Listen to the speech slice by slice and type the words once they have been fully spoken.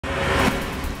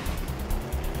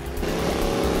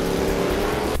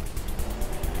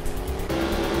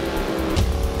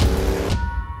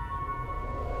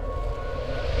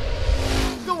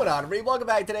on, everybody? Welcome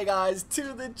back today, guys,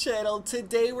 to the channel.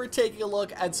 Today, we're taking a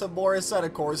look at some more Assetto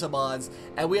Corsa mods,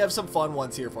 and we have some fun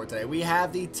ones here for today. We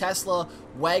have the Tesla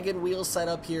wagon wheel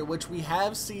setup here, which we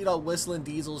have seen on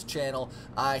WhistlinDiesels' channel.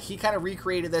 He kind of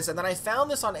recreated this, and then I found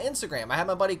this on Instagram. I had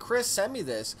my buddy Chris send me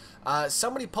this.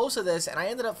 Somebody posted this, and I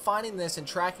ended up finding this and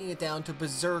tracking it down to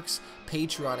Berserk's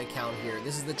Patreon account here.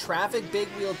 This is the Traffic Big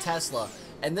Wheel Tesla,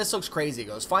 and this looks crazy. It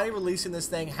goes, finally releasing this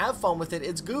thing. Have fun with it.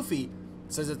 It's goofy.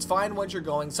 It says it's fine once you're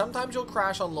going. Sometimes you'll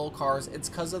crash on low cars. It's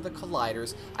because of the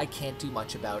colliders. I can't do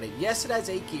much about it. Yes, it has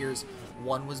 8 gears.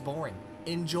 One was boring.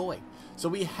 Enjoy. So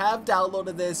we have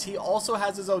downloaded this. He also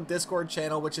has his own Discord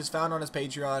channel, which is found on his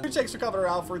Patreon. Huge thanks for coming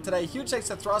around for today. Huge thanks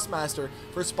to Thrustmaster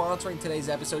for sponsoring today's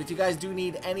episode. If you guys do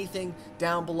need anything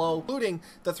down below, including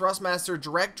the Thrustmaster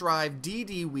direct drive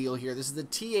DD wheel here. This is the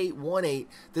T818.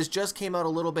 This just came out a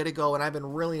little bit ago, and I've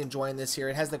been really enjoying this here.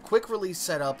 It has the quick release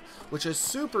setup, which is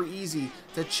super easy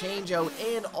to change out,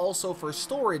 and also for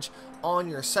storage on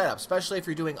your setup, especially if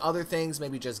you're doing other things,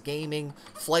 maybe just gaming,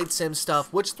 flight sim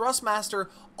stuff, which Thrustmaster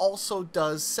also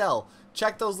does sell.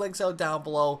 Check those links out down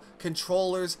below.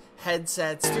 Controllers,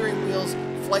 headsets, steering wheels,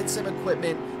 flight sim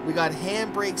equipment. We got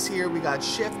handbrakes here. We got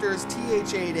shifters,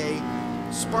 TH8A,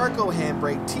 Sparco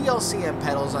handbrake, TLCM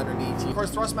pedals underneath you. Of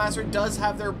course, Thrustmaster does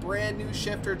have their brand new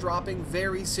shifter dropping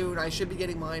very soon. I should be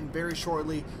getting mine very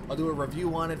shortly. I'll do a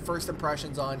review on it, first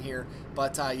impressions on here.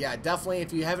 But yeah, definitely,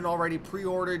 if you haven't already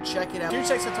pre-ordered, check it out. Huge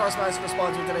thanks to Thrustmaster for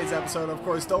sponsoring today's episode. Of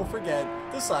course, don't forget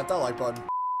to slap that like button.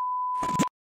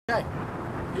 Okay,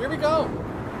 here we go.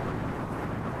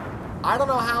 I don't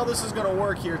know how this is going to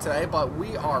work here today, but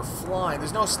we are flying.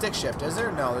 There's no stick shift, is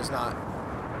there? No, there's not.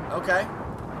 Okay.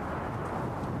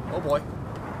 Oh boy.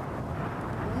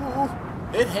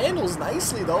 Ooh, it handles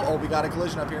nicely though. Oh, we got a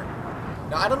collision up here.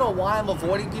 Now, I don't know why I'm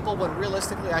avoiding people when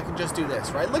realistically I can just do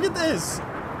this, right? Look at this.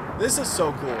 This is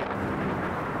so cool.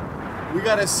 We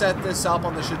got to set this up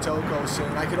on the Sparco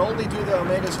soon. I can only do the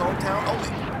Omega's hometown.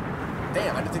 Oh,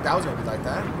 damn, I didn't think that was going to be like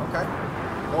that. Okay.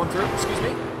 Going through. Excuse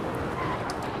me.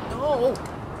 No.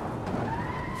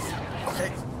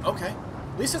 Okay. Okay.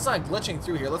 At least it's not glitching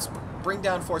through here. Let's bring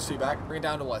down force feedback. Bring it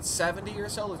down to what, 70 or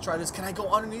so? Let's try this. Can I go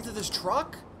underneath of this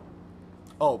truck?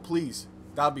 Oh, please.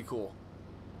 That'd be cool.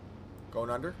 Going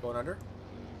under. Going under.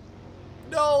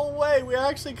 No way. We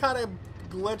actually kind of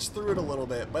glitched through it a little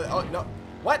bit. But, oh, no.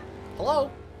 What?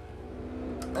 Hello?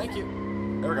 Thank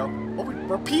you. There we go. Oh,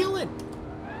 we're peeling.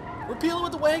 We're peeling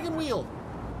with the wagon wheel.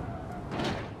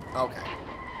 Okay.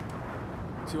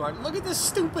 200. Look at this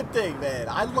stupid thing, man.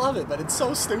 I love it, but it's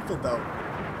so stupid, though.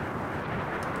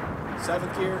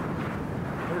 7th gear.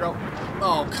 Here we go.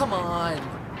 Oh, come on.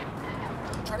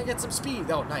 I'm trying to get some speed.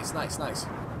 Oh, nice, nice, nice.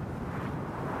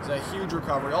 It's a huge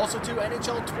recovery. Also, too,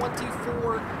 NHL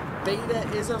 24 beta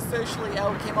is officially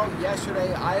out. Came out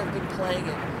yesterday. I have been playing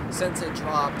it since it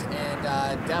dropped,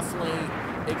 and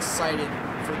definitely excited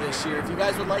for this year. If you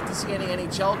guys would like to see any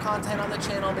NHL content on the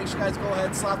channel, make sure you guys go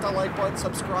ahead, slap that like button,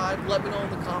 subscribe, let me know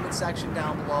in the comment section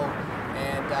down below,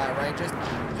 and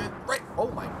right,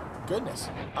 oh my goodness,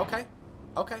 okay,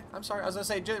 I'm sorry, I was gonna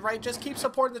say, just keep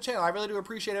supporting the channel. I really do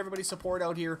appreciate everybody's support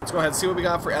out here. Let's go ahead and see what we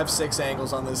got for F6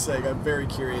 angles on this thing. I'm very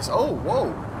curious. Oh,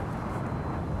 whoa,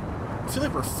 I feel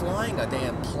like we're flying a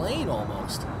damn plane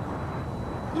almost.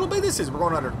 Look how big this is. We're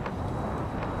going under.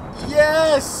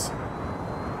 Yes!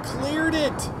 Cleared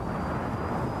it. Here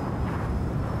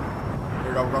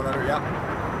we go, we're going under,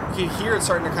 yeah. You can hear it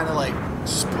starting to kind of like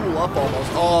spool up almost.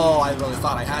 Oh, I really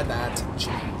thought I had that.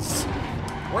 Jeez.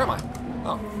 Where am I?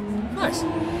 Oh, nice.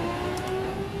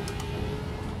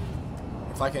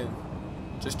 If I can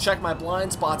just check my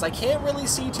blind spots, I can't really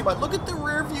see too much. Look at the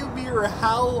rear view mirror,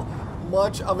 how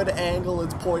much of an angle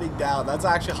it's pointing down. That's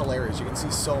actually hilarious. You can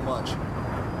see so much.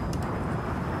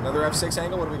 Another F6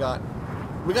 angle, what do we got?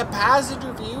 We got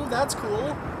passenger view, that's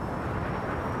cool.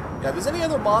 Yeah, if there's any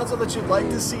other mods that you'd like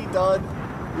to see done,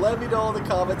 let me know in the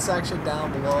comment section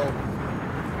down below.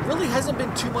 Really hasn't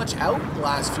been too much out the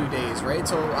last few days, right?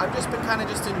 So I've just been kind of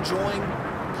just enjoying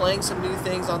playing some new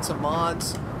things on some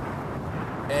mods.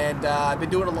 And I've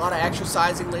been doing a lot of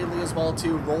exercising lately as well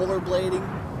too,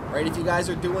 rollerblading, right? If you guys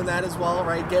are doing that as well,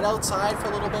 right? Get outside for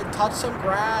a little bit, touch some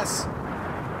grass.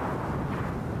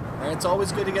 Right? It's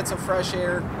always good to get some fresh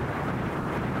air.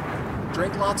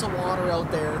 Drink lots of water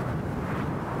out there.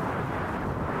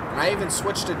 And I even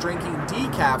switched to drinking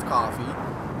decaf coffee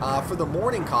for the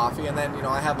morning coffee, and then, you know,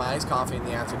 I have my iced coffee in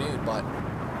the afternoon. But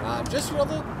just, you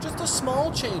know, just the small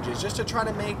changes, just to try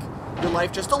to make your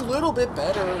life just a little bit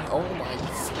better. Oh my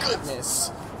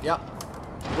goodness. Yep.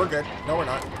 We're good. No, we're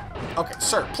not. Okay,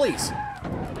 sir, please.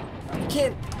 You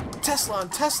can't Tesla on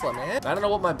Tesla, man. I don't know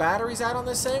what my battery's at on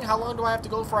this thing. How long do I have to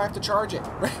go before I have to charge it?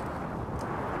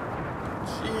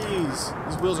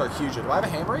 These wheels are huge. Do I have a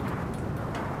handbrake?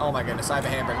 Oh my goodness, I have a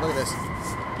handbrake. Look at this.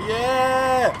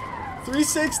 Yeah!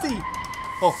 360!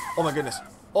 Oh my goodness.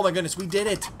 Oh my goodness, we did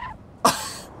it!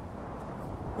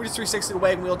 We just 360 the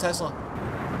wagon wheel Tesla.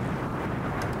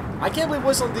 I can't believe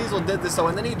WhistlinDiesel did this though,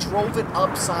 and then he drove it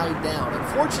upside down.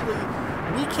 Unfortunately,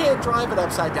 we can't drive it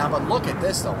upside down, but look at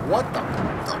this though. What the?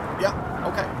 Oh, yeah,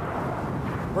 okay.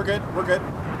 We're good, we're good.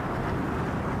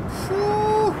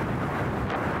 Whew.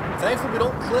 Thankfully, we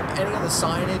don't clip any of the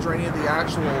signage or any of the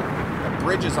actual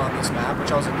bridges on this map,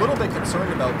 which I was a little bit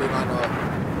concerned about being on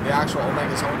the actual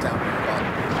Omega's hometown here, but...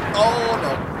 Oh,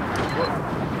 no.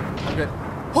 I'm good.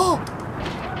 Oh!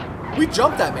 We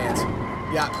jumped that man's.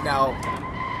 Yeah, now...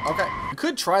 Okay. We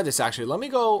could try this, actually. Let me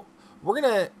go... We're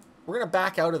gonna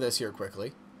back out of this here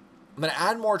quickly. I'm gonna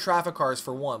add more traffic cars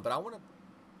for one, but I want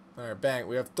to... Alright, bang.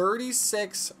 We have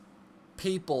 36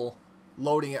 people...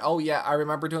 loading it. Oh yeah, I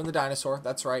remember doing the dinosaur.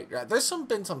 That's right. Yeah, there's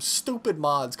been some stupid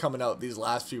mods coming out these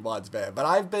last few mods, man. But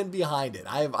I've been behind it.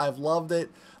 I've loved it.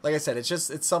 Like I said,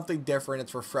 it's something different.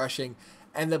 It's refreshing.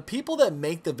 And the people that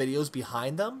make the videos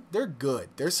behind them, they're good.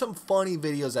 There's some funny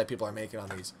videos that people are making on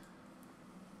these.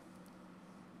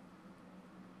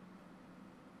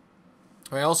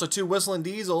 And also too,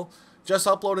 WhistlinDiesel just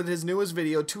uploaded his newest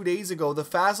video 2 days ago. The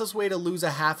fastest way to lose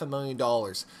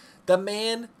 $500,000. The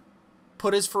man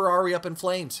put his Ferrari up in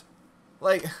flames.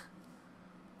 Like,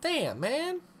 damn,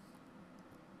 man.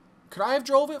 Could I have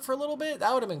drove it for a little bit?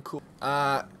 That would have been cool.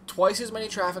 Twice as many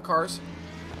traffic cars.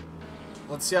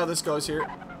 Let's see how this goes here.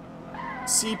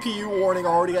 CPU warning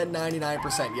already at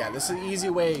 99%. Yeah, this is an easy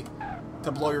way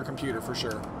to blow your computer for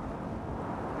sure.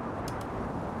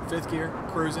 5th gear,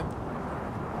 cruising.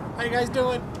 How you guys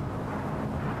doing?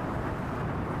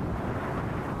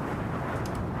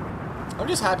 I'm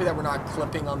just happy that we're not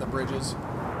clipping on the bridges,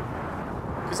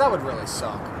 because that would really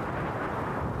suck.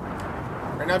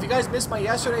 Right now, if you guys missed my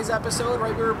yesterday's episode,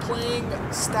 right, we were playing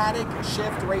Static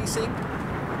Shift Racing.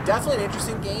 Definitely an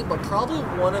interesting game, but probably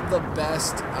one of the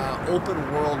best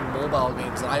open world mobile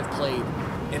games that I've played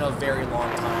in a very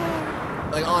long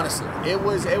time. Like, honestly, it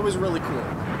was really cool.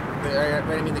 Right,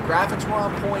 I mean, the graphics were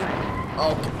on point.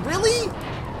 Oh, really?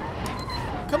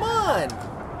 Come on!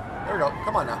 There we go.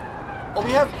 Come on now. Oh,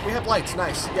 we have lights.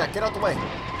 Nice. Yeah, get out the way.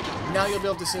 Now you'll be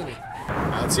able to see me.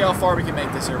 Let's see how far we can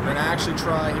make this here. We're going to actually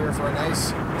try here for a nice,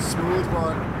 smooth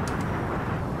run.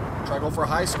 Try to go for a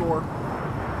high score.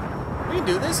 We can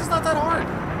do this. It's not that hard.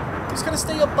 Just got to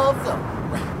stay above them.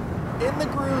 In the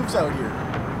grooves out here.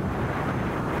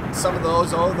 Some of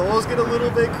those, oh, those get a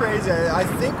little bit crazy. I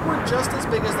think we're just as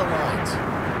big as the lines.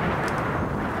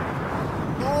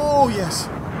 Oh, yes.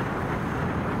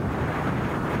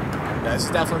 Yeah, this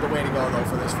is definitely the way to go, though,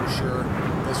 for this, for sure.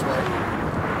 This way.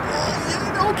 Oh,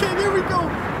 yeah, okay, there we go.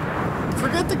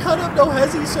 Forget the cut-up no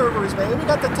hesi servers, man. We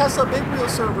got the Tesla big wheel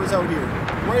servers out here.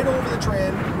 Right over the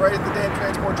tran, right at the damn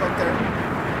transport truck there.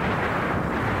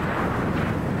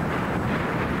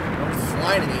 I'm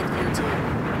flying in 8th gear, too.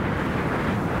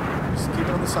 Just keep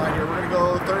it on the side here. We're going to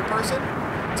go 3rd person.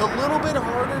 It's a little bit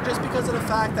harder just because of the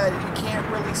fact that you can't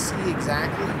really see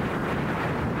exactly.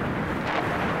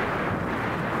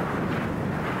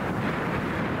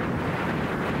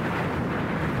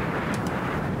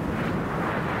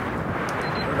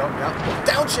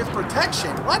 Downshift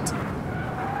protection? What?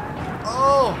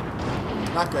 Oh.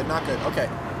 Not good, not good. Okay.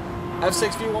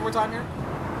 F6 view one more time here.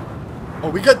 Oh,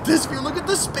 we got this view. Look at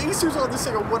the spacers on this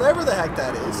thing, or whatever the heck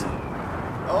that is.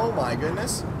 Oh my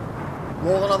goodness.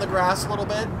 Rolling on the grass a little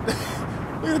bit.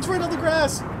 Look, it's right on the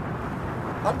grass.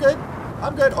 I'm good.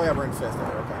 I'm good. Oh yeah, we're in 5th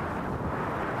there. Okay.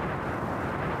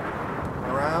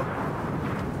 Around.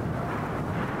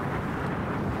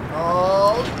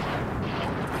 Oh.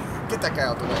 Get that guy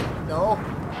out the way. No.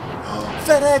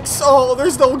 FedEx! Oh,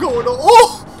 there's no going on.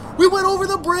 Oh! We went over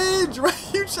the bridge! Right?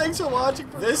 Huge thanks for watching.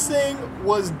 This thing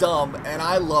was dumb, and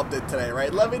I loved it today,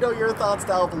 right? Let me know your thoughts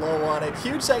down below on it.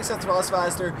 Huge thanks to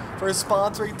Thrustmaster for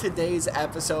sponsoring today's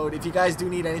episode. If you guys do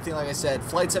need anything, like I said,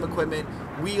 flight sim equipment,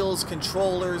 wheels,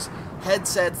 controllers,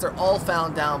 headsets, they're all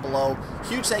found down below.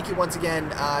 Huge thank you once again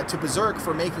to Berserk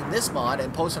for making this mod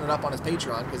and posting it up on his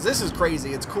Patreon, because this is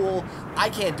crazy. It's cool. I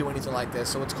can't do anything like this,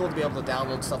 so it's cool to be able to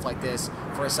download stuff like this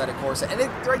for a set of course. And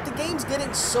right, the game's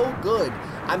getting so good.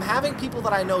 I'm having people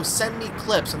that I know send me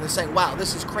clips and they're saying, wow,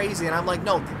 this is crazy, and I'm like,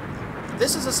 no,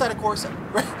 this is a set of course.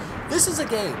 Right? This is a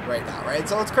game right now, right?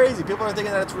 So it's crazy. People are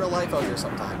thinking that it's real life out here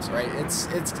sometimes, right? It's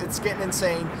getting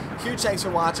insane. Huge thanks for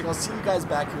watching. I'll see you guys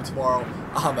back here tomorrow.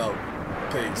 I'm out.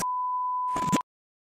 Peace.